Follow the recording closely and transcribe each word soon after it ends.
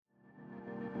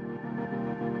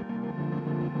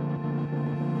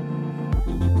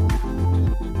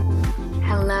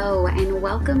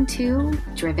Welcome to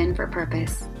Driven for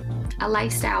Purpose, a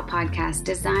lifestyle podcast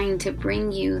designed to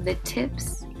bring you the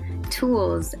tips,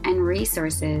 tools, and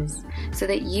resources so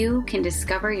that you can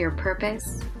discover your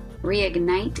purpose,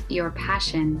 reignite your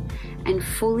passion, and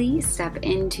fully step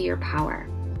into your power.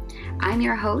 I'm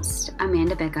your host,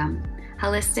 Amanda Bickham,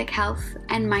 holistic health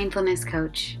and mindfulness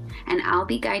coach, and I'll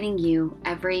be guiding you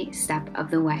every step of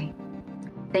the way.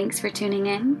 Thanks for tuning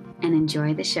in and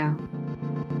enjoy the show.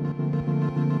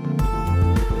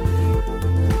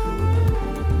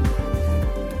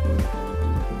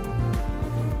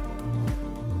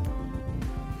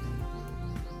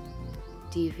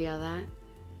 Do you feel that?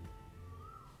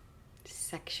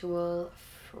 Sexual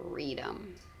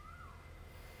freedom.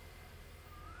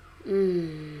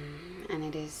 And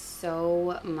it is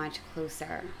so much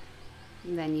closer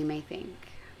than you may think.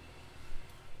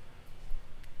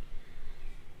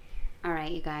 All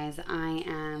right, you guys, I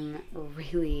am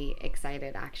really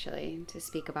excited actually to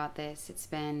speak about this. It's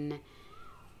been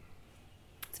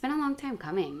a long time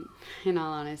coming, in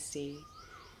all honesty.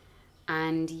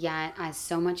 And yet, as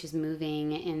so much is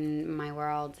moving in my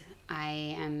world,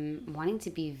 I am wanting to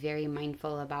be very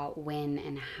mindful about when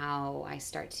and how I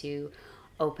start to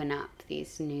open up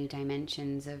these new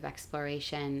dimensions of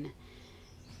exploration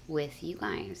with you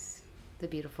guys, the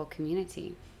beautiful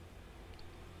community.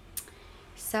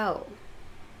 So,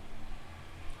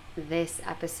 this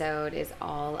episode is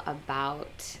all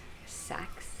about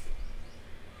sex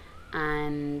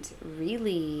and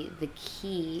really the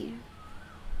key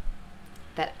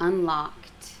that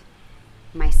unlocked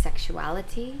my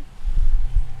sexuality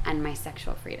and my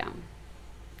sexual freedom.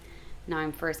 Now,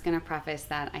 I'm first going to preface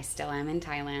that I still am in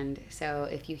Thailand, so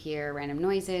if you hear random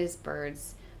noises,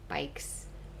 birds, bikes,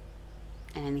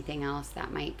 and anything else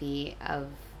that might be of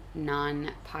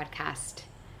non-podcast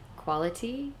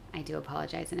quality, I do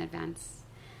apologize in advance.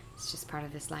 It's just part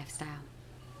of this lifestyle.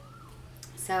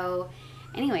 So,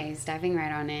 anyways, diving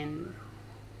right on in,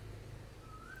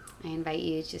 I invite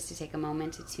you just to take a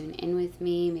moment to tune in with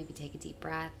me, maybe take a deep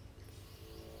breath.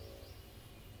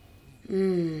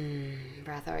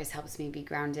 Breath always helps me be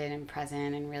grounded and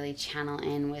present and really channel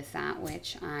in with that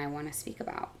which I want to speak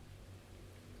about.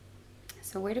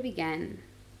 So where to begin?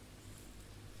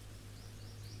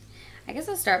 I guess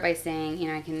I'll start by saying,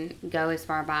 I can go as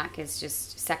far back as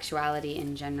just sexuality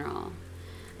in general.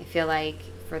 I feel like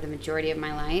for the majority of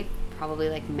my life, probably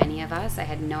like many of us, I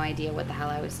had no idea what the hell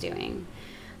I was doing.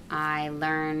 I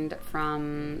learned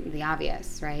from the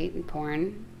obvious, right?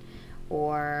 Porn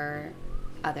or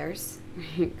others,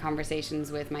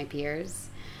 conversations with my peers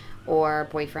or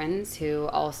boyfriends who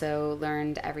also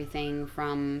learned everything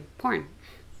from porn.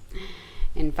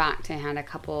 In fact, I had a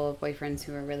couple of boyfriends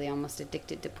who were really almost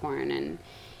addicted to porn, and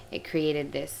it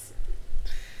created this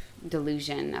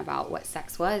delusion about what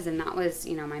sex was. And that was,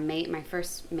 my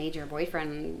first major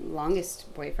boyfriend,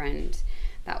 longest boyfriend.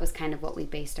 That was kind of what we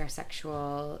based our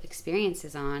sexual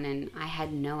experiences on, and I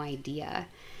had no idea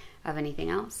of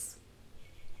anything else.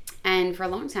 And for a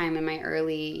long time in my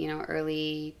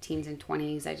early teens and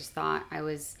 20s, I just thought I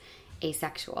was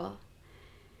asexual.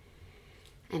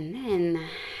 And then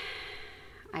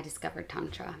I discovered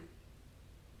Tantra.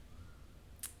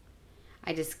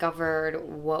 I discovered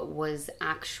what was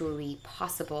actually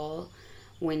possible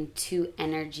when two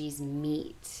energies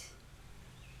meet.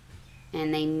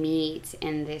 And they meet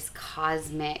in this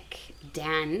cosmic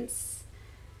dance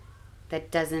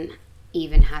that doesn't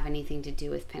even have anything to do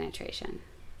with penetration.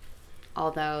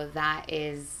 Although that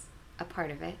is a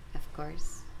part of it, of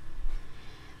course.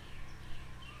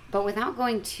 But without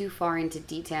going too far into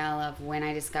detail of when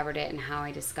I discovered it and how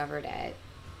I discovered it,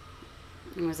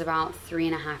 it was about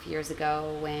 3.5 years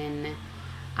ago when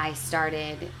I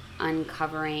started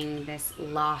uncovering this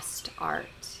lost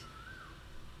art,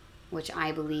 which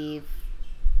I believe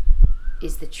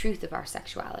is the truth of our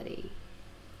sexuality.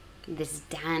 This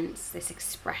dance, this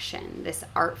expression, this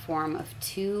art form of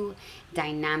two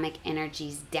dynamic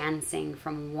energies dancing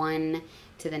from one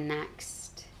to the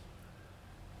next,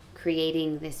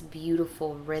 creating this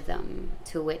beautiful rhythm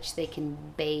to which they can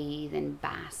bathe and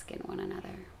bask in one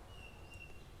another.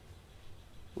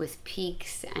 With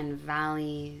peaks and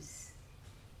valleys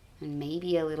and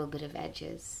maybe a little bit of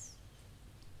edges.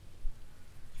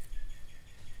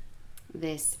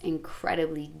 This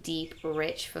incredibly deep,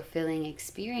 rich, fulfilling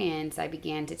experience I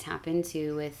began to tap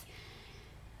into with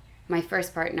my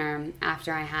first partner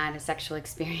after I had a sexual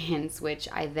experience, which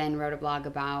I then wrote a blog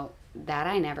about that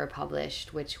I never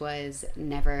published, which was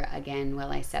Never Again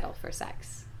Will I Settle for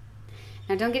Sex.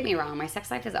 Now, don't get me wrong, my sex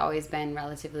life has always been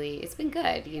it's been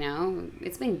good,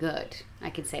 it's been good.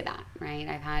 I could say that, right?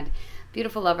 I've had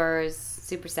beautiful lovers,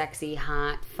 super sexy,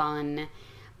 hot, fun,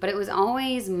 But it was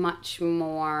always much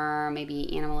more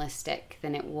maybe animalistic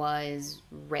than it was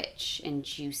rich and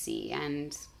juicy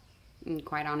and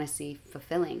quite honestly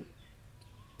fulfilling.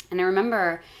 And I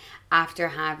remember after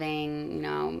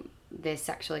having, this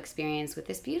sexual experience with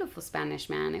this beautiful Spanish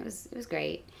man, it was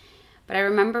great. But I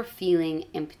remember feeling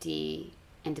empty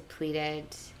and depleted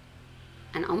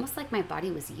and almost like my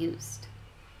body was used.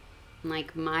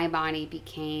 Like my body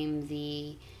became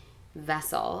the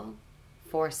vessel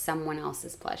for someone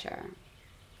else's pleasure.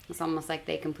 It's almost like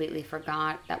they completely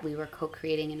forgot that we were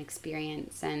co-creating an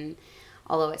experience. And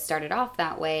although it started off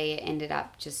that way, it ended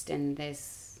up just in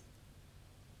this,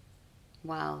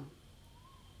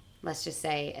 let's just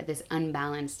say this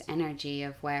unbalanced energy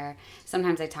of where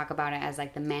sometimes I talk about it as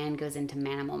like the man goes into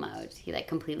manimal mode. He like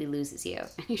completely loses you.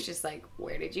 And he's just like,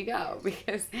 where did you go?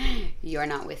 Because you're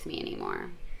not with me anymore.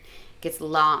 Gets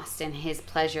lost in his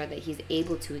pleasure that he's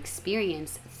able to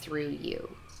experience through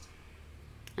you.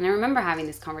 And I remember having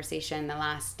this conversation the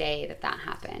last day that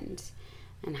happened,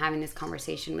 and having this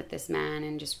conversation with this man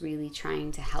and just really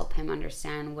trying to help him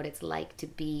understand what it's like to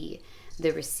be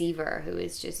the receiver who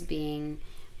is just being,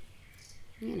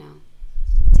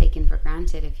 taken for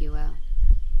granted, if you will.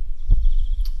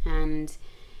 And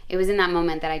it was in that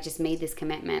moment that I just made this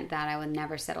commitment that I would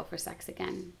never settle for sex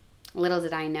again. Little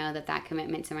did I know that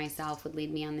commitment to myself would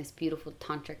lead me on this beautiful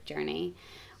tantric journey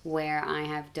where I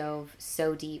have dove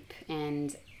so deep,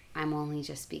 and I'm only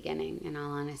just beginning, in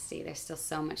all honesty. There's still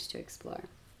so much to explore.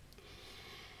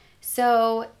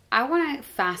 So I want to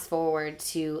fast forward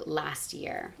to last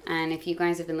year. And if you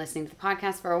guys have been listening to the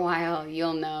podcast for a while,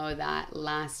 you'll know that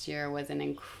last year was an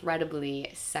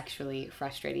incredibly sexually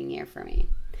frustrating year for me.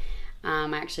 I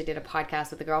actually did a podcast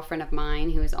with a girlfriend of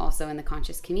mine who is also in the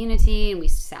conscious community, and we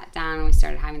sat down and we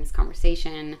started having this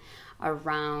conversation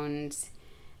around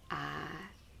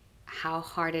how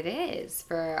hard it is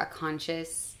for a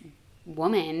conscious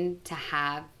woman to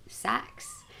have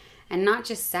sex. And not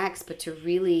just sex, but to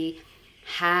really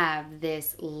have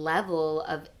this level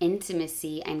of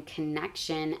intimacy and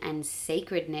connection and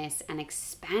sacredness and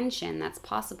expansion that's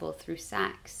possible through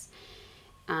sex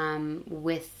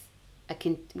with a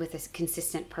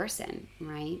consistent person,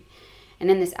 right?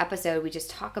 And in this episode, we just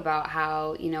talk about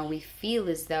how, we feel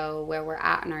as though where we're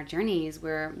at in our journeys,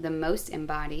 we're the most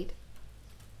embodied,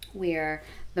 we are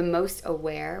the most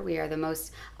aware, we are the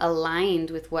most aligned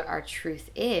with what our truth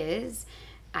is.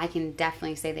 I can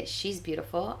definitely say that she's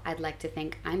beautiful. I'd like to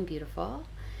think I'm beautiful.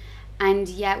 And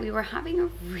yet we were having a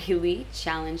really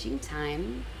challenging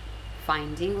time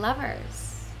finding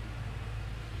lovers.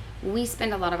 We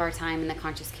spend a lot of our time in the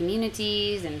conscious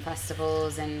communities and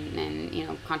festivals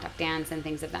and contact dance and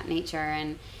things of that nature.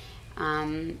 And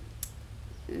I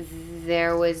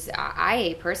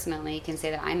personally can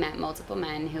say that I met multiple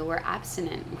men who were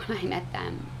abstinent when I met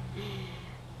them.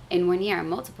 In 1 year,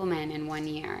 multiple men in 1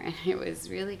 year. And it was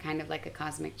really kind of like a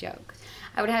cosmic joke.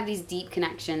 I would have these deep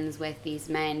connections with these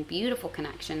men, beautiful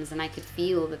connections, and I could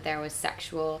feel that there was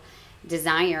sexual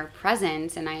desire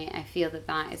present, and I feel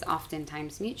that is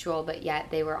oftentimes mutual, but yet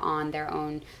they were on their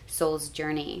own soul's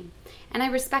journey. And I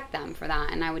respect them for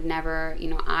that, and I would never,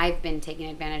 I've been taken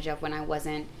advantage of when I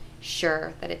wasn't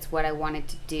sure that it's what I wanted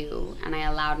to do, and I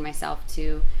allowed myself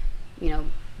to,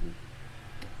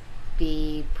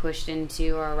 be pushed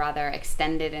into, or rather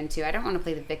extended into, I don't want to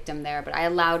play the victim there, but I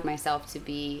allowed myself to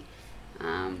be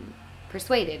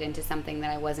persuaded into something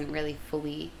that I wasn't really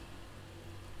fully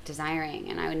desiring,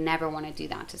 and I would never want to do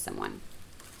that to someone.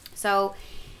 So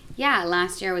yeah,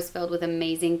 last year was filled with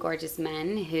amazing, gorgeous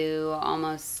men who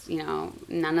almost,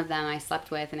 none of them I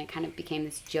slept with, and it kind of became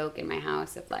this joke in my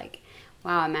house of like,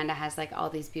 wow, Amanda has like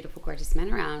all these beautiful, gorgeous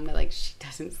men around, but like she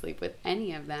doesn't sleep with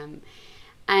any of them.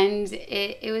 And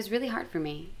it was really hard for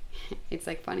me. It's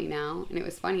like funny now, and it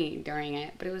was funny during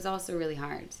it, but it was also really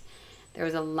hard. There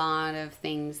was a lot of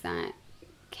things that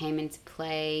came into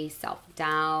play.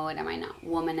 Self-doubt. Am I not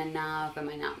woman enough? Am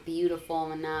I not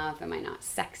beautiful enough? Am I not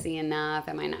sexy enough?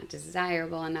 Am I not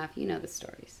desirable enough? You know the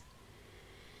stories.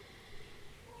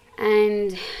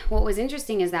 And what was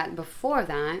interesting is that before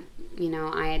that,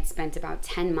 I had spent about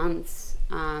 10 months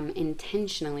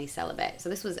intentionally celibate. So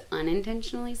this was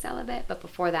unintentionally celibate, but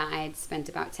before that I had spent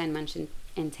about 10 months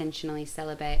intentionally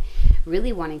celibate,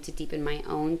 really wanting to deepen my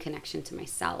own connection to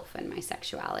myself and my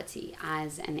sexuality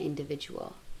as an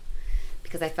individual.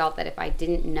 Because I felt that if I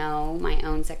didn't know my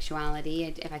own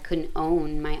sexuality, if I couldn't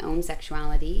own my own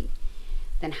sexuality,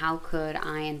 then how could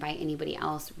I invite anybody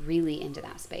else really into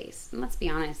that space? And let's be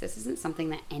honest, this isn't something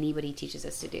that anybody teaches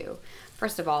us to do.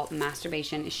 First of all,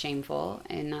 masturbation is shameful,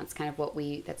 and that's kind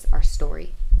of that's our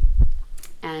story.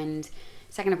 And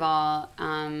Second of all,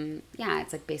 yeah,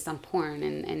 it's like based on porn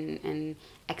and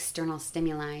external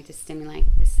stimuli to stimulate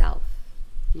the self.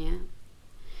 Yeah.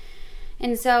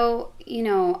 And so, you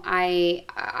know,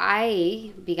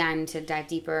 I began to dive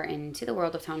deeper into the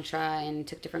world of Tantra and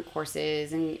took different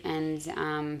courses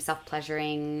and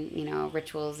self-pleasuring, you know,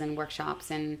 rituals and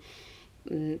workshops and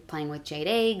playing with jade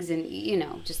eggs and, you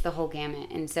know, just the whole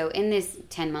gamut. And so in this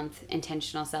 10-month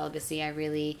intentional celibacy, I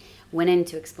really went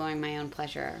into exploring my own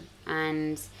pleasure.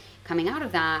 And coming out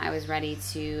of that, I was ready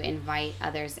to invite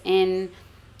others in.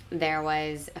 There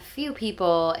was a few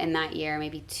people in that year,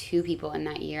 maybe 2 people in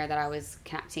that year that I was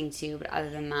connecting to. But other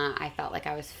than that, I felt like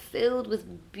I was filled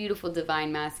with beautiful,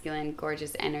 divine, masculine,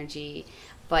 gorgeous energy.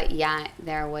 But yet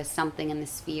there was something in the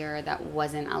sphere that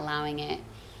wasn't allowing it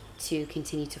to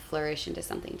continue to flourish into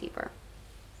something deeper.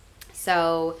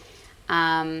 So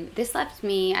this left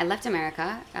me, I left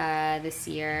America last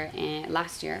year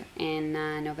in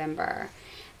November.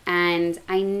 And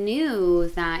I knew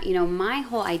that, you know, my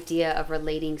whole idea of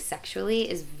relating sexually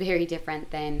is very different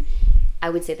than,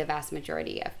 I would say, the vast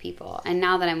majority of people. And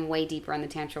now that I'm way deeper in the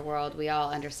Tantra world, we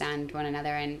all understand one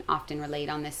another and often relate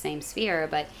on this same sphere.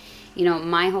 But, you know,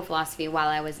 my whole philosophy while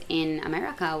I was in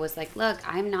America was like, look,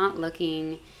 I'm not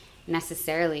looking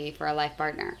necessarily for a life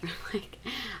partner. Like,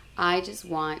 I just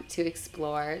want to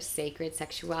explore sacred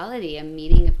sexuality, a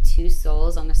meeting of 2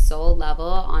 souls on a soul level,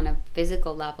 on a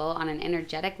physical level, on an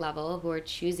energetic level, who are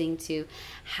choosing to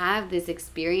have this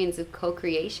experience of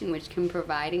co-creation, which can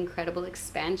provide incredible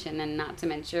expansion and not to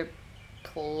mention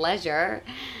pleasure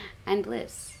and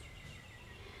bliss.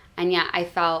 And yeah, I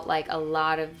felt like a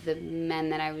lot of the men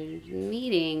that I was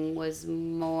meeting was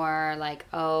more like,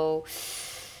 oh,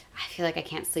 I feel like I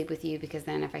can't sleep with you because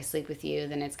then if I sleep with you,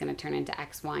 then it's going to turn into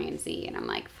X, Y, and Z. And I'm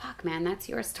like, fuck, man, that's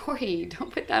your story.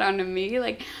 Don't put that onto me.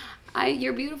 Like,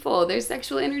 you're beautiful. There's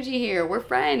sexual energy here. We're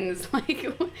friends. Like,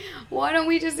 why don't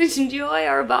we just enjoy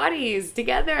our bodies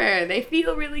together? They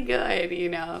feel really good, you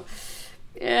know?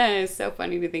 Yeah, it's so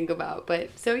funny to think about.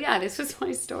 But so yeah, this was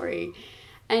my story.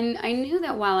 And I knew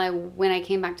that when I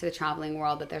came back to the traveling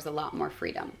world, that there's a lot more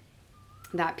freedom.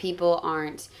 That people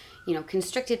aren't, you know,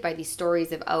 constricted by these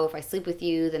stories of, oh, if I sleep with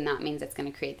you, then that means it's going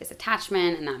to create this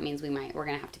attachment, and that means we're going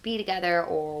to have to be together,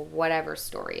 or whatever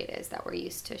story it is that we're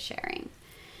used to sharing.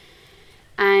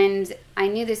 And I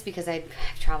knew this because I've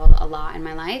traveled a lot in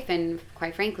my life, and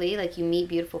quite frankly, like, you meet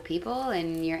beautiful people,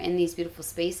 and you're in these beautiful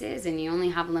spaces, and you only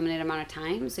have a limited amount of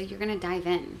time, so you're going to dive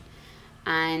in.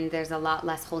 And there's a lot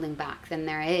less holding back than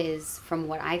there is from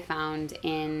what I found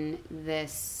in the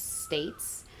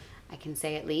States. I can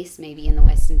say at least, maybe in the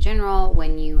West in general,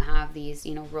 when you have these,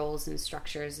 you know, roles and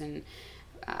structures and,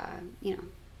 you know,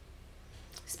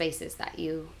 spaces that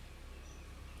you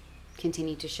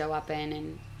continue to show up in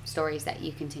and stories that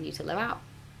you continue to live out.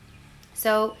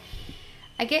 So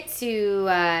I get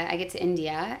to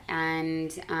India,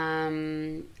 and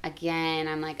again,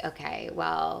 I'm like, okay,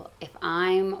 well, if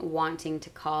I'm wanting to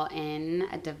call in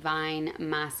a divine,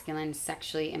 masculine,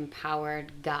 sexually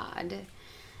empowered God,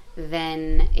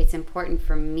 then it's important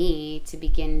for me to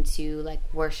begin to, like,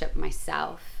 worship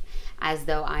myself as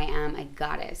though I am a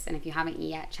goddess. And if you haven't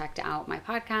yet checked out my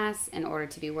podcast, In Order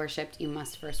to Be Worshipped, You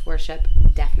Must First Worship,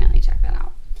 definitely check that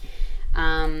out.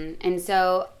 And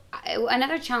so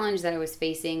another challenge that I was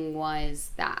facing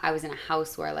was that I was in a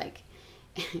house where, like,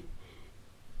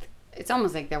 it's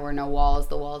almost like there were no walls.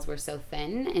 The walls were so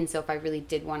thin. And so if I really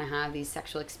did want to have these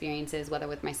sexual experiences, whether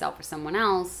with myself or someone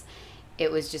else, it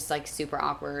was just, like, super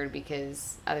awkward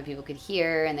because other people could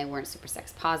hear and they weren't super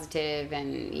sex positive.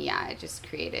 And yeah, it just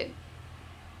created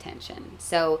tension.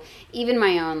 So even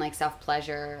my own, like,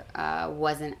 self-pleasure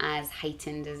wasn't as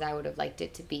heightened as I would have liked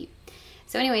it to be.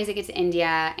 So anyways, I get to India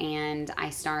and I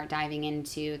start diving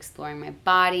into exploring my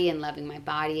body and loving my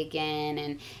body again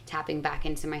and tapping back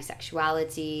into my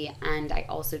sexuality. And I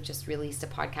also just released a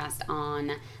podcast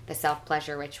on the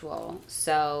self-pleasure ritual.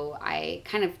 So I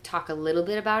kind of talk a little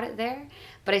bit about it there,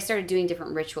 but I started doing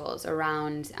different rituals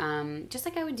around, just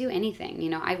like I would do anything. You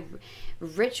know,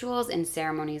 rituals and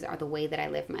ceremonies are the way that I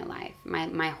live my life.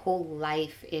 My whole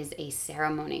life is a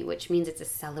ceremony, which means it's a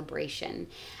celebration.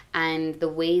 And the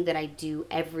way that I do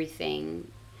everything,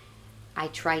 I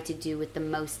try to do with the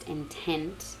most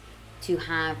intent to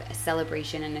have a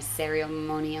celebration and a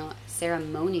ceremonial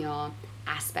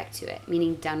aspect to it,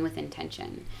 meaning done with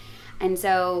intention. And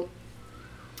so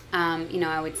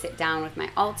I would sit down with my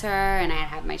altar, and I'd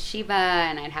have my Shiva,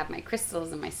 and I'd have my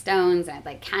crystals and my stones, and I'd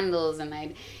light candles, and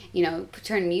I'd,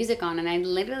 turn music on, and I'd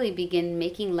literally begin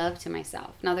making love to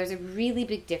myself. Now, there's a really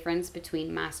big difference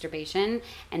between masturbation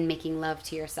and making love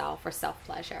to yourself or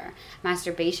self-pleasure.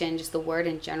 Masturbation, just the word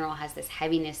in general, has this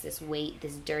heaviness, this weight,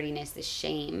 this dirtiness, this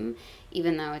shame,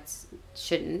 even though it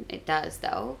shouldn't. It does,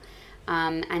 though.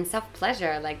 And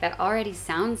self-pleasure, like, that already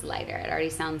sounds lighter. It already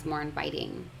sounds more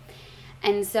inviting.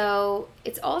 And so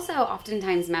it's also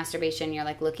oftentimes masturbation, you're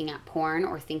like looking at porn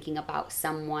or thinking about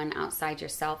someone outside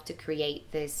yourself to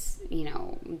create this,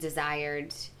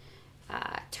 desired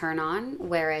turn on.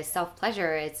 Whereas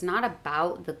self-pleasure, it's not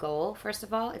about the goal, first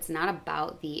of all. It's not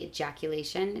about the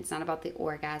ejaculation. It's not about the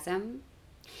orgasm.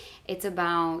 It's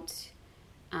about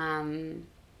the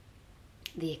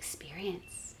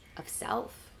experience of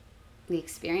self, the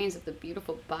experience of the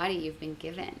beautiful body you've been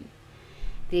given,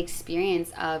 the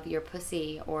experience of your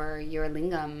pussy or your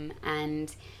lingam,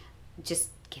 and just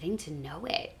getting to know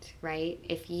it, right?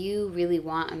 If you really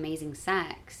want amazing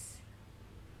sex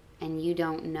and you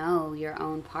don't know your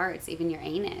own parts, even your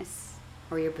anus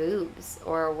or your boobs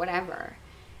or whatever,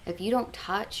 if you don't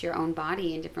touch your own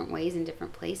body in different ways in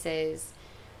different places,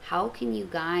 how can you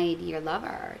guide your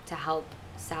lover to help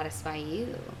satisfy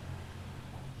you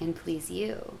and please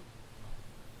you?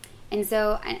 And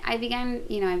so I began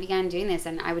doing this,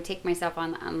 and I would take myself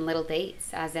on little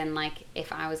dates, as in, like,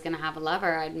 if I was going to have a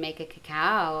lover, I'd make a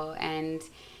cacao and,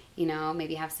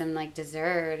 maybe have some, like,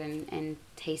 dessert and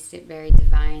taste it very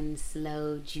divine,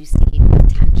 slow, juicy,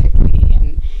 tantrically,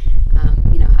 and,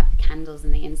 have the candles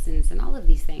and the incense and all of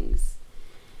these things.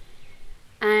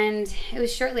 And it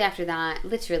was shortly after that,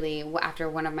 literally after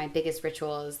one of my biggest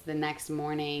rituals, the next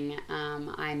morning,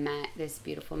 I met this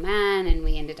beautiful man, and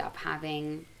we ended up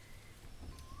having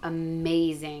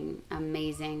amazing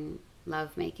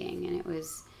lovemaking. And it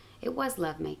was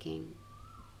lovemaking,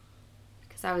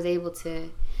 because I was able to,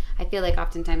 I feel like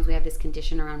oftentimes we have this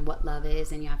condition around what love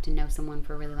is, and you have to know someone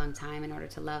for a really long time in order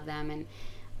to love them, and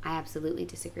I absolutely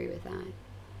disagree with that.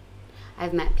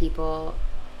 I've met people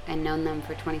and known them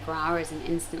for 24 hours and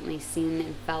instantly seen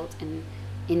and felt and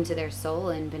into their soul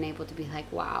and been able to be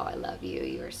like, wow, I love you.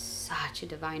 You are such a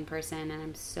divine person, and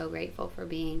I'm so grateful for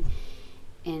being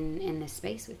in this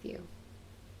space with you.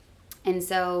 And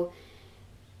so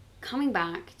coming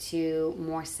back to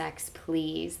more sex,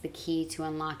 please, the key to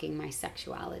unlocking my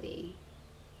sexuality.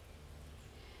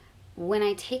 When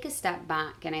I take a step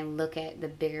back and I look at the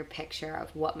bigger picture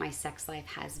of what my sex life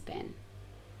has been,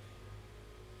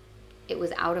 it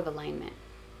was out of alignment.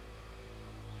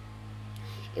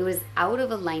 It was out of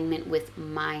alignment with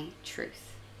my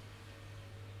truth.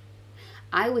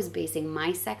 I was basing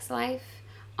my sex life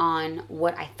on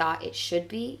what I thought it should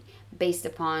be, based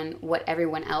upon what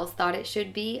everyone else thought it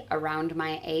should be around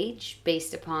my age,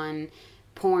 based upon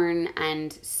porn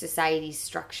and society's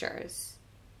structures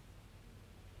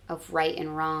of right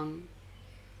and wrong,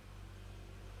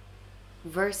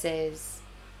 versus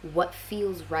what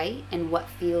feels right and what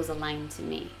feels aligned to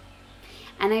me.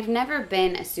 And I've never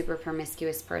been a super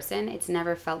promiscuous person. It's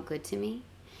never felt good to me.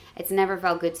 It's never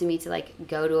felt good to me to, like,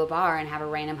 go to a bar and have a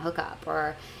random hookup,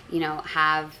 or,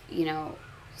 have,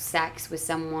 sex with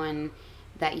someone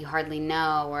that you hardly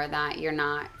know or that you're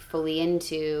not fully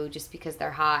into just because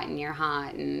they're hot and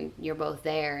you're both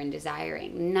there and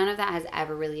desiring. None of that has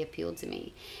ever really appealed to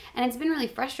me. And it's been really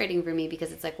frustrating for me,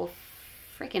 because it's like, well,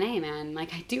 freaking A, man.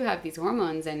 Like, I do have these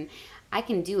hormones, and I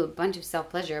can do a bunch of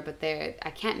self-pleasure, but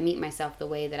I can't meet myself the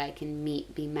way that I can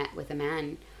be met with a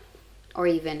man, or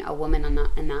even a woman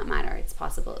in that matter. It's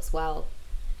possible as well.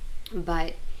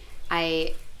 But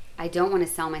I don't want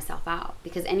to sell myself out,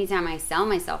 because anytime I sell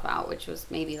myself out, which was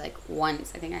maybe like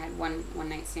once, I think I had one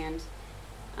night stand,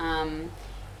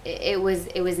 it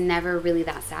was never really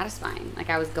that satisfying. Like,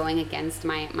 I was going against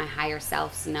my higher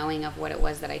self's knowing of what it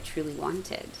was that I truly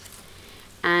wanted.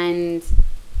 And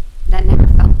that never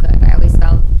felt good. I always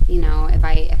felt,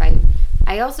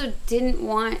 I also didn't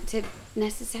want to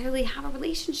necessarily have a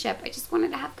relationship. I just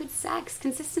wanted to have good sex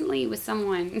consistently with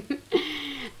someone.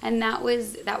 And that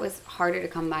was harder to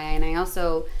come by. And I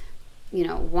also,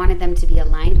 wanted them to be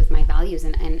aligned with my values.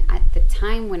 And at the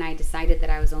time when I decided that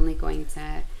I was only going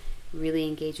to really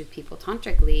engage with people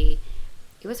tantrically,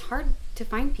 it was hard to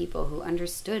find people who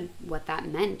understood what that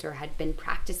meant, or had been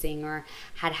practicing, or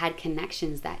had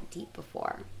connections that deep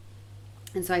before.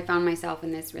 And so I found myself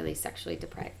in this really sexually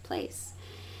deprived place.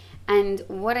 And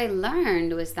what I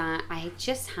learned was that I had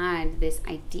just had this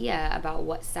idea about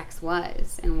what sex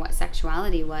was and what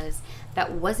sexuality was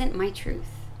that wasn't my truth.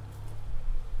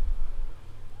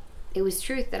 It was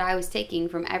truth that I was taking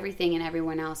from everything and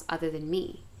everyone else other than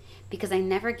me, because I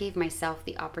never gave myself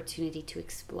the opportunity to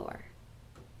explore.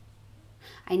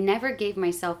 I never gave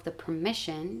myself the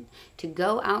permission to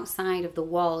go outside of the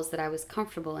walls that I was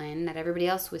comfortable in, that everybody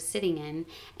else was sitting in,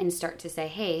 and start to say,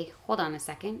 hey, hold on a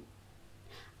second.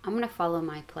 I'm going to follow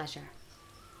my pleasure.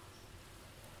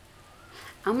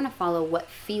 I'm going to follow what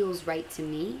feels right to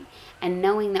me, and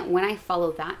knowing that when I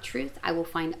follow that truth, I will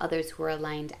find others who are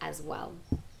aligned as well.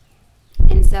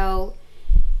 And so,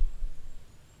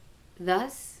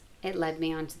 thus, it led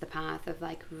me onto the path of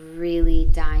like really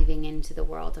diving into the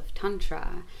world of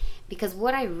Tantra, because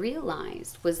what I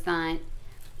realized was that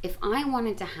if I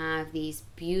wanted to have these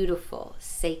beautiful,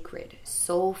 sacred,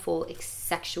 soulful,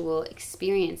 sexual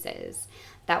experiences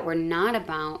that were not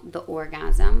about the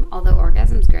orgasm, although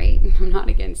orgasm's great, I'm not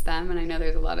against them, and I know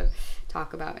there's a lot of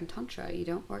talk about in Tantra, you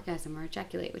don't orgasm or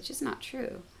ejaculate, which is not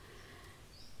true.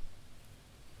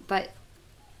 But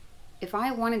if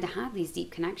I wanted to have these deep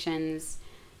connections,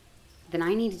 then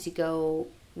I needed to go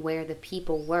where the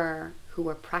people were who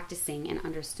were practicing and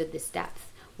understood this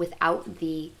depth without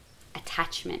the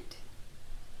attachment,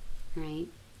 right?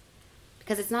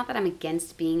 Because it's not that I'm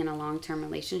against being in a long-term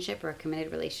relationship or a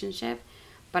committed relationship,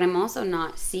 but I'm also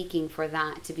not seeking for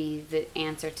that to be the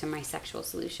answer to my sexual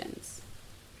solutions.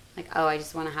 Like, oh, I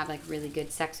just want to have like really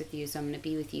good sex with you, so I'm going to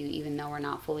be with you even though we're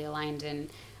not fully aligned in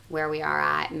where we are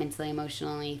at mentally,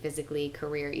 emotionally, physically,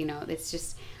 career. You know, it's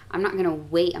just, I'm not going to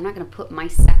wait. I'm not going to put my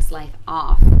sex life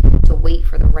off to wait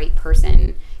for the right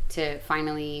person to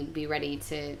finally be ready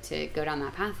to go down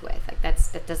that path with. Like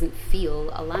that doesn't feel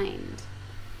aligned.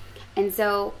 And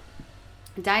so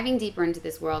diving deeper into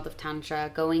this world of Tantra,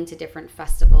 going to different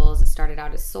festivals. It started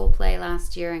out as Soul Play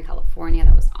last year in California.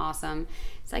 That was awesome.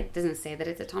 It's like, doesn't say that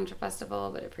it's a Tantra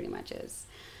festival, but it pretty much is.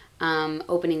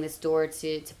 Opening this door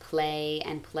to play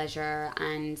and pleasure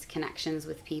and connections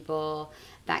with people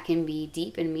that can be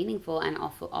deep and meaningful and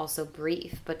also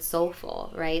brief but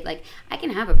soulful, right? Like I can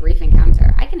have a brief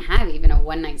encounter. I can have even a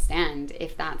one night stand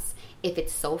if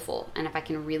it's soulful and if I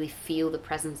can really feel the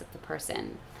presence of the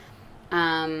person.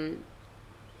 And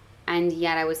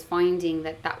yet I was finding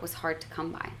that was hard to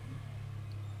come by.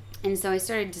 And so I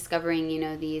started discovering,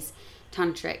 these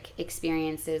tantric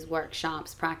experiences,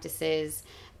 workshops, practices,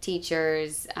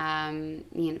 teachers,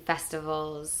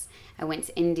 festivals. I went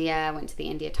to India. I went to the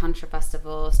India Tantra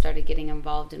Festival, started getting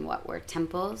involved in what were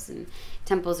temples. And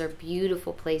temples are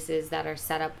beautiful places that are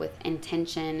set up with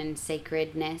intention and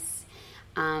sacredness,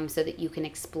 so that you can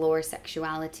explore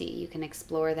sexuality. You can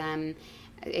explore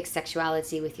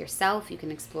sexuality with yourself. You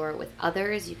can explore it with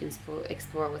others. You can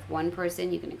explore it with one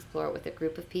person. You can explore it with a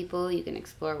group of people. You can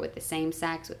explore it with the same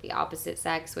sex, with the opposite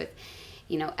sex, with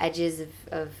edges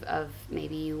of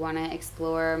maybe you want to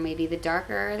explore maybe the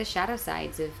darker or the shadow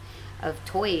sides of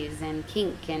toys and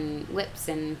kink and whips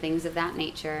and things of that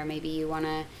nature. Maybe you want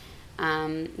to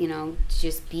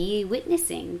just be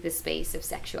witnessing the space of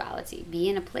sexuality. Be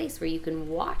in a place where you can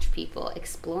watch people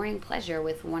exploring pleasure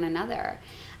with one another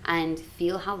and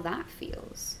feel how that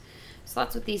feels. So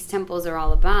that's what these temples are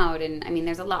all about. And I mean,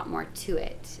 there's a lot more to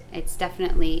it. It's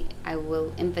definitely, I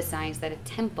will emphasize that a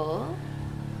temple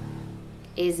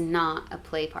is not a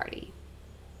play party.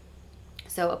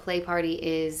 So a play party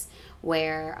is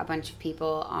where a bunch of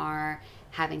people are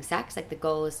having sex. Like the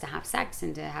goal is to have sex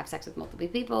and to have sex with multiple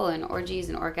people and orgies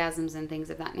and orgasms and things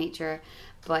of that nature.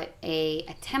 But a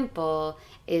temple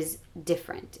is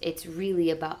different. It's really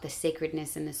about the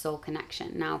sacredness and the soul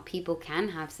connection. Now, people can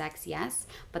have sex, yes,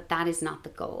 but that is not the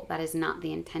goal. That is not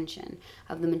the intention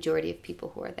of the majority of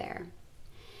people who are there.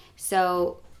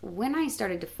 So when I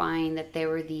started to find that there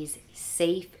were these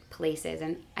safe places,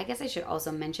 and I guess I should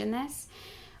also mention this,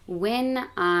 when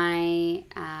I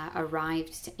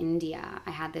arrived to India, I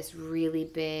had this really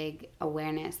big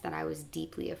awareness that I was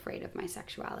deeply afraid of my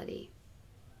sexuality.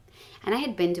 And I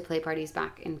had been to play parties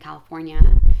back in California,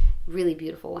 really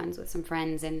beautiful ones with some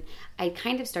friends, and I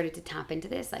kind of started to tap into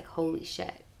this, like, holy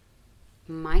shit,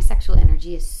 my sexual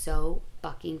energy is so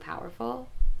fucking powerful,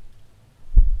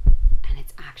 and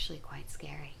it's actually quite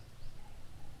scary.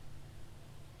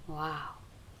 Wow.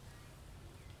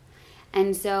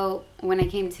 And so when I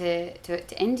came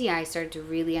to India, I started to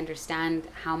really understand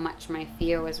how much my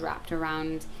fear was wrapped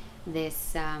around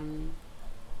this,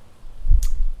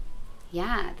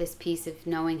 this piece of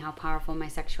knowing how powerful my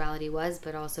sexuality was,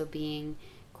 but also being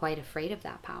quite afraid of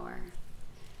that power.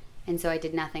 And so I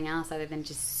did nothing else other than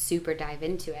just super dive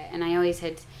into it. And I always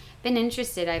had been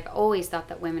interested. I've always thought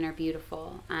that women are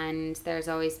beautiful. And there's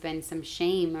always been some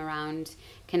shame around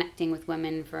connecting with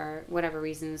women for whatever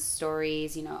reasons,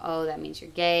 stories, oh, that means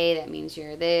you're gay, that means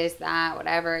you're this, that,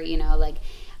 whatever,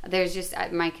 there's just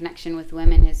my connection with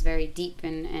women is very deep,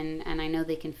 and I know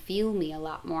they can feel me a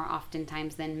lot more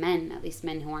oftentimes than men, at least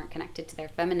men who aren't connected to their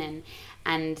feminine.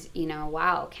 And, you know,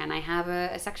 wow, can I have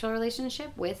a sexual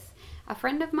relationship with a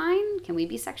friend of mine? Can we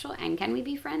be sexual and can we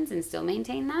be friends and still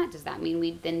maintain that? Does that mean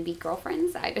we'd then be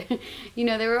girlfriends? You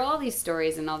know, there were all these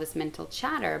stories and all this mental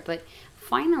chatter, but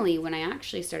finally, when I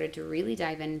actually started to really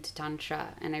dive into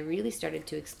Tantra and I really started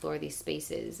to explore these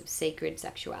spaces of sacred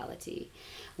sexuality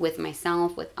with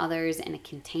myself, with others, in a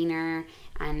container,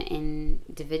 and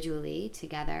individually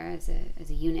together as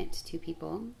a unit, two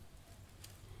people,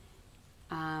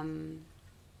 I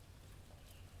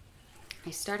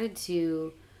started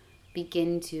to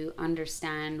begin to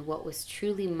understand what was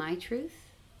truly my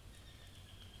truth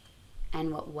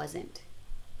and what wasn't.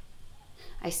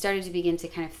 I started to begin to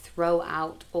kind of throw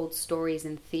out old stories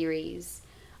and theories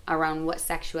around what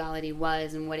sexuality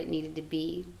was and what it needed to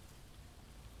be,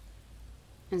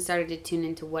 and started to tune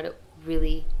into what it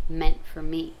really meant for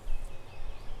me.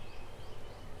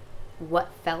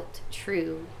 What felt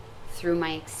true through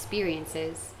my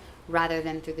experiences rather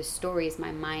than through the stories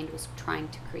my mind was trying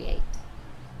to create.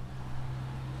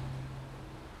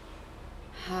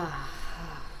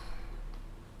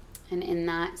 And in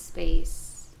that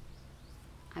space,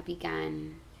 I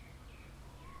began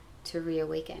to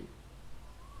reawaken.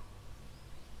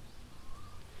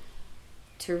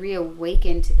 To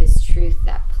reawaken to this truth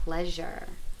that pleasure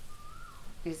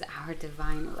is our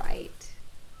divine right.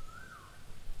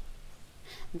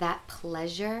 That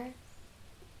pleasure,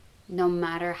 no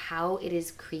matter how it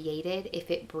is created,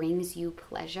 if it brings you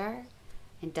pleasure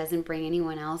and doesn't bring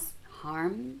anyone else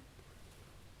harm,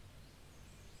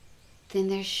 then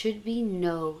there should be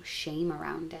no shame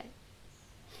around it.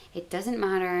 It doesn't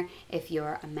matter if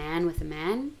you're a man with a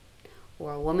man,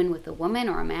 or a woman with a woman,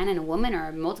 or a man and a woman,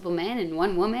 or multiple men and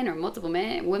one woman, or multiple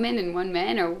women and one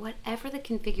man, or whatever the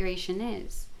configuration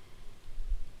is.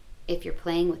 If you're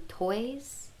playing with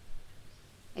toys,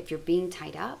 if you're being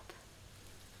tied up,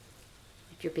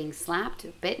 if you're being slapped,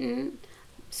 bitten,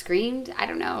 screamed, I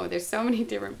don't know. There's so many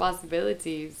different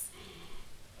possibilities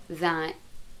that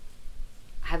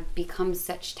have become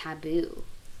such taboo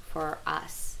for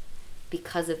us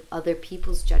because of other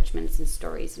people's judgments and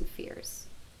stories and fears.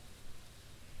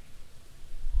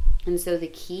 And so the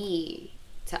key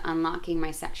to unlocking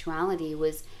my sexuality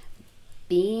was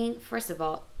being, first of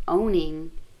all,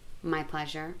 owning my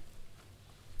pleasure,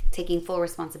 taking full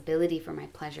responsibility for my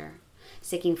pleasure,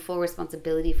 taking full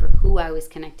responsibility for who I was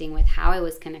connecting with, how I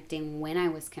was connecting, when I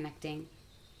was connecting,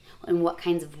 and what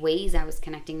kinds of ways I was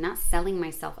connecting, not selling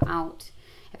myself out.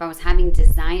 If I was having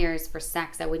desires for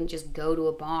sex, I wouldn't just go to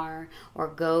a bar or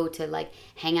go to like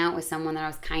hang out with someone that I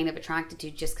was kind of attracted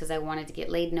to just because I wanted to get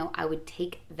laid. No, I would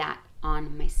take that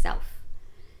on myself.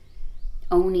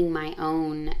 Owning my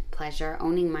own pleasure,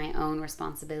 owning my own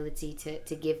responsibility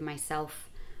to give myself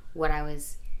what I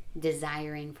was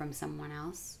desiring from someone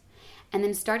else. And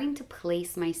then starting to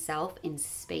place myself in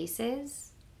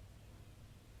spaces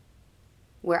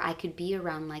where I could be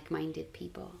around like-minded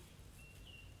people.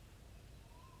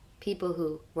 People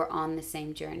who were on the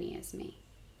same journey as me.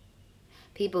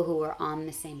 People who were on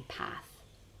the same path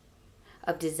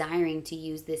of desiring to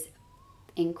use this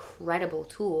incredible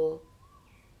tool,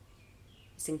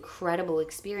 this incredible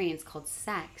experience called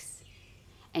sex,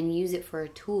 and use it for a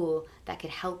tool that could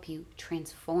help you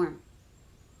transform.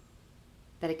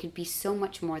 That it could be so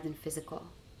much more than physical.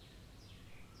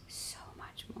 So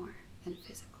much more than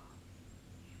physical.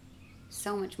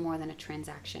 So much more than a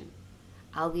transaction.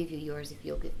 I'll give you yours if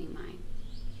you'll give me mine.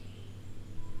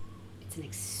 It's an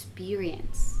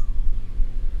experience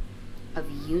of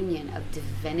union, of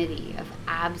divinity, of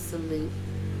absolute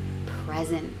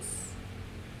presence.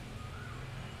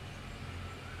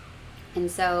 And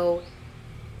so,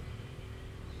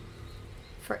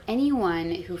 for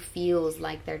anyone who feels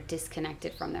like they're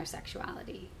disconnected from their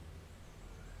sexuality,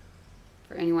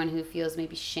 for anyone who feels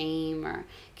maybe shame or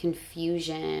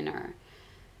confusion or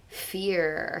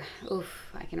fear,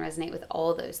 I can resonate with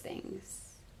all those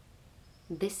things.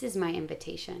 This is my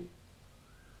invitation.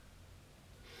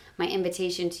 My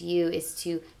invitation to you is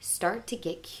to start to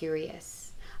get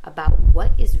curious about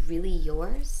what is really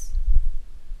yours,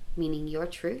 meaning your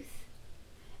truth,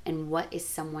 and what is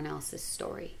someone else's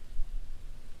story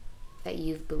that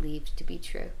you've believed to be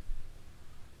true.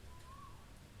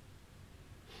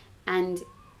 And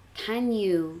can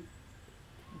you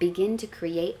begin to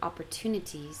create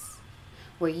opportunities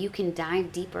where you can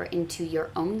dive deeper into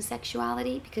your own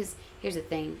sexuality? Because here's the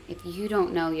thing, if you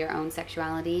don't know your own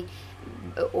sexuality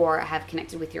or have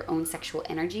connected with your own sexual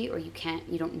energy, or you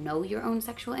don't know your own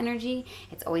sexual energy,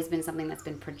 it's always been something that's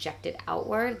been projected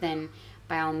outward, then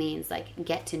by all means,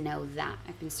 get to know that.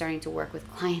 I've been starting to work with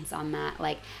clients on that.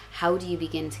 How do you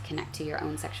begin to connect to your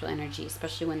own sexual energy,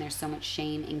 especially when there's so much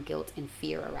shame and guilt and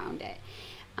fear around it?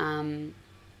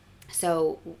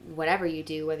 So whatever you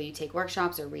do, whether you take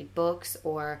workshops or read books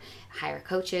or hire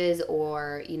coaches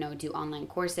or, do online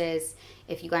courses,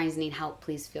 if you guys need help,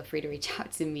 please feel free to reach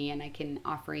out to me and I can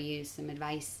offer you some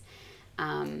advice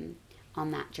on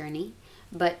that journey.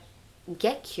 But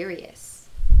get curious.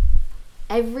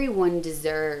 Everyone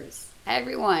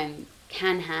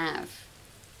can have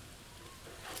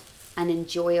an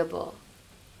enjoyable,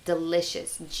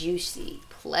 delicious, juicy,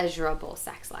 pleasurable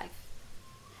sex life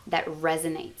that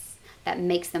resonates, that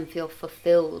makes them feel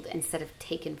fulfilled instead of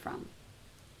taken from.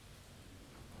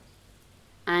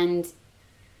 And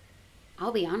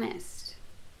I'll be honest,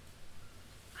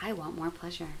 I want more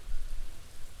pleasure.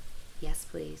 Yes,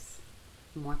 please.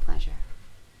 More pleasure.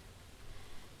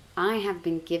 I have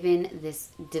been given this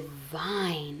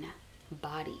divine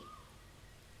body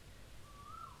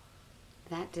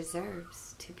that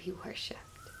deserves to be worshipped.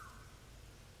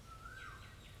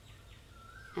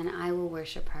 And I will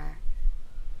worship her.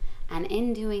 And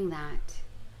in doing that,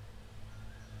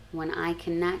 when I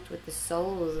connect with the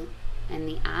soul and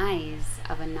the eyes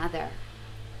of another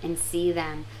and see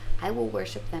them, I will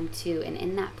worship them too. And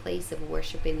in that place of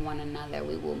worshiping one another,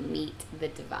 we will meet the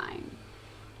divine.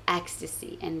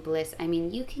 Ecstasy and bliss. I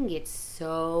mean, you can get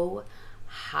so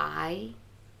high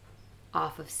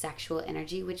off of sexual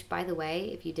energy, which, by the way,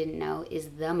 if you didn't know,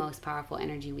 is the most powerful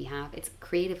energy we have. It's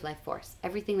creative life force.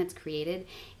 Everything that's created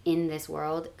in this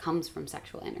world comes from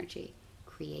sexual energy.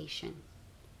 Creation,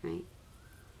 right?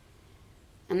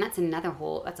 And that's a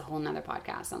whole nother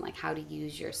podcast on how to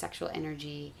use your sexual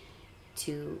energy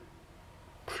to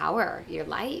power your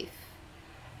life,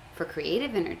 for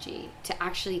creative energy, to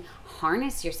actually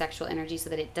harness your sexual energy so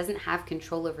that it doesn't have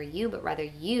control over you, but rather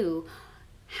you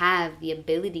have the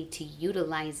ability to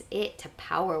utilize it to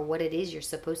power what it is you're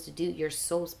supposed to do, your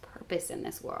soul's purpose in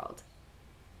this world.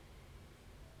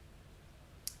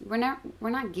 We're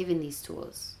not given these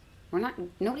tools.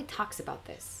 Nobody talks about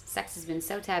this. Sex has been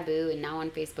so taboo, and now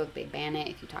on Facebook they ban it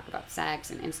if you talk about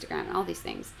sex, and Instagram and all these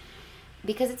things,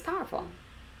 because it's powerful.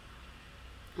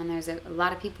 And there's a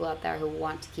lot of people out there who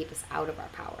want to keep us out of our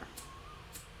power.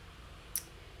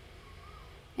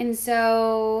 And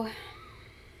so,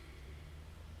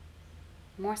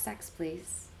 more sex,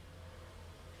 please.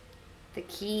 The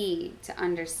key to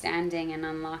understanding and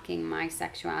unlocking my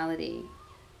sexuality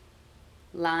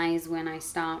lies when I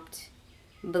stopped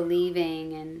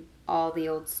believing in all the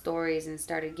old stories and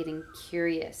started getting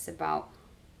curious about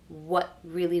what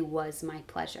really was my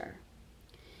pleasure.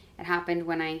 It happened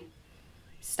when I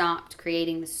stopped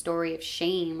creating the story of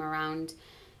shame around,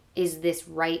 is this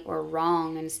right or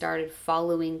wrong, and started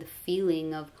following the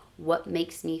feeling of what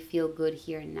makes me feel good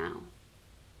here and now.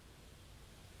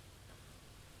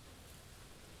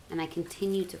 And I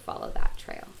continue to follow that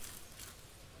trail.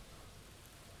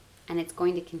 And it's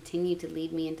going to continue to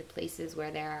lead me into places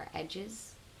where there are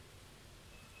edges,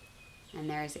 and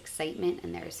there is excitement,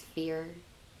 and there is fear.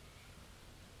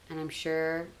 And I'm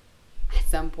sure at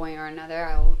some point or another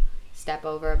I will step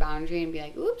over a boundary and be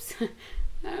like, oops,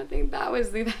 I don't think that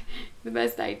was the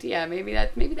best idea. Maybe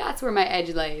that's where my edge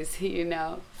lays,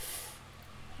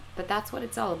 But that's what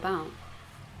it's all about,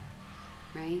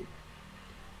 right?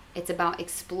 It's about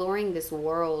exploring this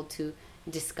world to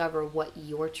discover what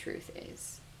your truth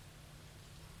is.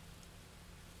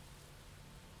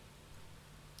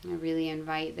 I really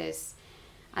invite this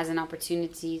as an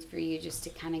opportunity for you just to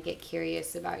kind of get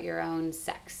curious about your own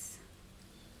sex,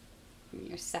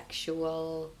 your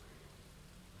sexual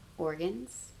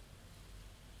organs,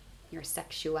 your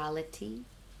sexuality,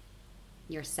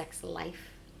 your sex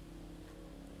life.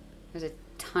 There's a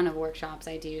ton of workshops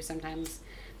I do sometimes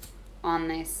on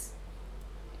this.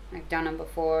 I've done them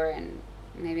before, and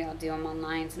maybe I'll do them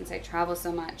online since I travel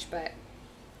so much, but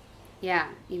yeah,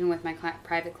 even with my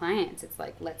private clients, it's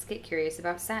let's get curious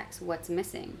about sex. What's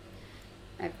missing?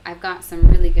 I've got some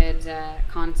really good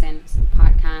content, some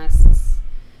podcasts,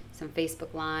 some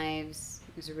Facebook Lives.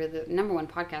 There's the number one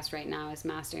podcast right now is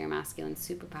Master Your Masculine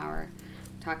Superpower,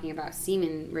 talking about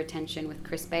semen retention with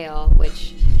Chris Bale,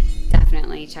 which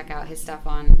definitely check out his stuff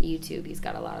on YouTube. He's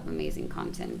got a lot of amazing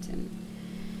content. And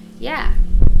yeah,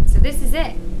 so this is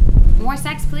it. More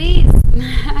sex, please.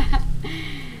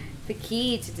 The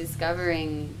key to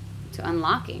discovering, to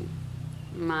unlocking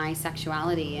my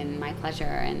sexuality and my pleasure,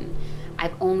 and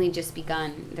I've only just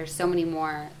begun. There's so many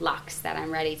more locks that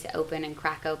I'm ready to open and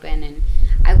crack open, and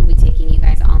I will be taking you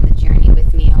guys on the journey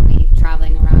with me. I'll be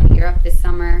traveling around Europe this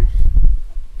summer,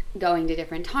 going to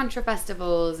different Tantra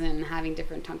festivals and having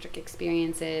different Tantric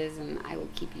experiences, and I will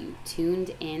keep you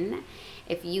tuned in.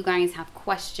 If you guys have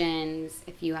questions,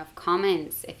 if you have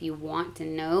comments, if you want to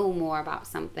know more about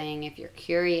something, if you're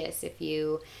curious, if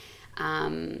you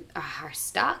are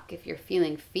stuck, if you're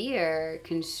feeling fear,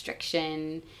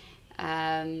 constriction,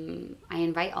 I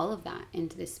invite all of that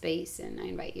into this space, and I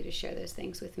invite you to share those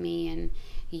things with me. And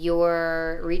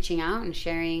you're reaching out and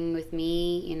sharing with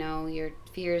me, you know, your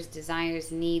fears,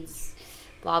 desires, needs,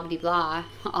 blah, blah, blah,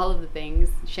 all of the things,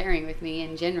 sharing with me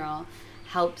in general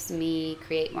helps me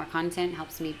create more content,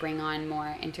 helps me bring on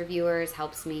more interviewers,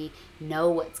 helps me know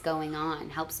what's going on,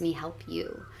 helps me help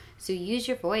you. So use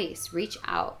your voice, reach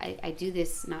out. I do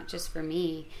this not just for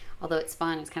me, although it's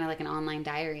fun. It's kind of like an online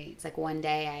diary. It's like one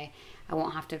day I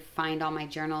won't have to find all my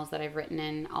journals that I've written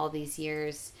in all these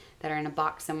years that are in a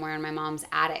box somewhere in my mom's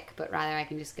attic, but rather I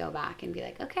can just go back and be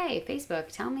like, okay,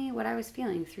 Facebook, tell me what I was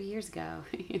feeling 3 years ago.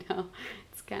 You know,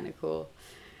 it's kind of cool.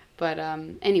 But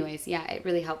anyways, yeah, it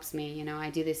really helps me. You know, I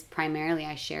do this primarily,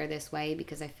 I share this way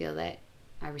because I feel that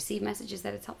I receive messages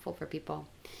that it's helpful for people.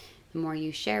 The more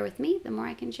you share with me, the more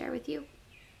I can share with you.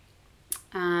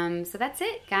 So that's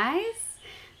it, guys.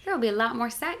 There will be a lot more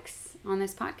sex on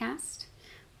this podcast.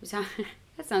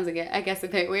 That sounds like I guess a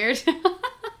bit weird.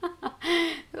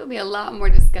 There will be a lot more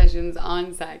discussions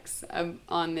on sex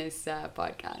on this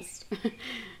podcast.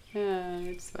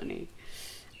 It's funny.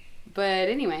 But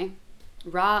anyway,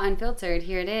 raw, unfiltered,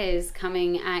 here it is,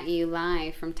 coming at you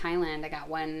live from Thailand. I got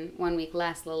one week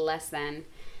less, a little less than.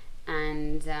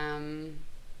 And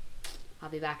I'll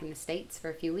be back in the States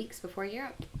for a few weeks before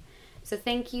Europe. So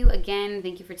thank you again.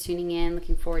 Thank you for tuning in.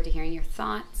 Looking forward to hearing your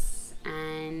thoughts.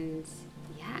 And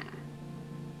yeah,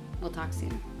 we'll talk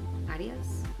soon.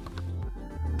 Adios.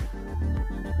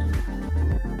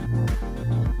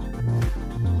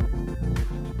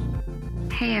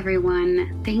 Hey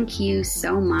everyone, thank you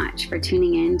so much for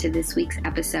tuning in to this week's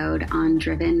episode on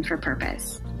Driven for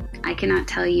Purpose. I cannot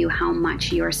tell you how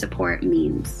much your support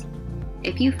means.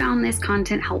 If you found this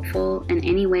content helpful in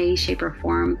any way, shape, or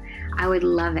form, I would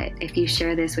love it if you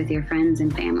share this with your friends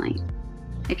and family.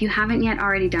 If you haven't yet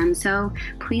already done so,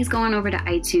 please go on over to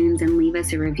iTunes and leave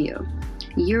us a review.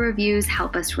 Your reviews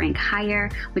help us rank higher,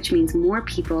 which means more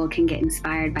people can get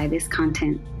inspired by this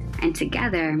content, and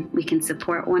together we can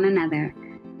support one another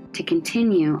to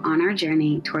continue on our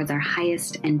journey towards our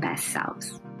highest and best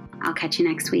selves. I'll catch you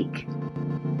next week.